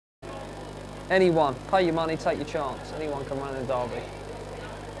Anyone. Pay your money, take your chance. Anyone can run in the Derby.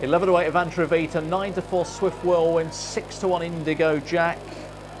 11 to 8 EVANTA, EVITA, 9 to 4 Swift Whirlwind, 6 to 1 Indigo Jack.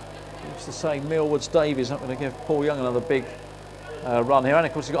 Used to say Millward's Davies not going to give Paul Young another big run here. And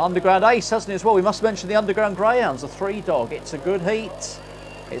of course he's got Underground Ace, hasn't he, as well? We must mention the Underground Greyhounds, the 3-dog. It's a good heat.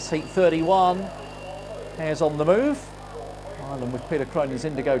 It's heat 31. Hares on the move. Ireland with Peter Cronin's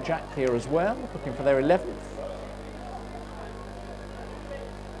Indigo Jack here as well, looking for their 11th.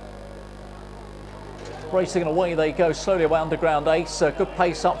 Racing and away they go, slowly away Underground Ace. Good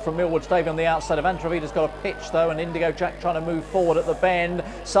pace up from Millward's Davy on the outside. EVANTA, EVITA's got a pitch though, and Indigo Jack trying to move forward at the bend.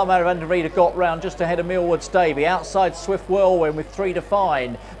 Somehow EVANTA, EVITA got round just ahead of Millward's Davy. Outside Swift Whirlwind with 3 to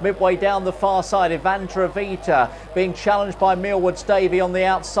find. Midway down the far side, EVANTA, EVITA being challenged by Millward's Davy on the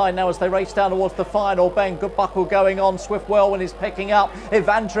outside now as they race down towards the final bend. Good buckle going on. Swift Whirlwind is picking up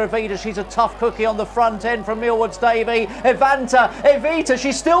EVANTA, EVITA. She's a tough cookie on the front end from Millward's Davy. EVANTA, EVITA,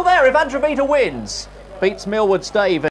 she's still there. EVANTA, EVITA wins. Beats Millward's Davy.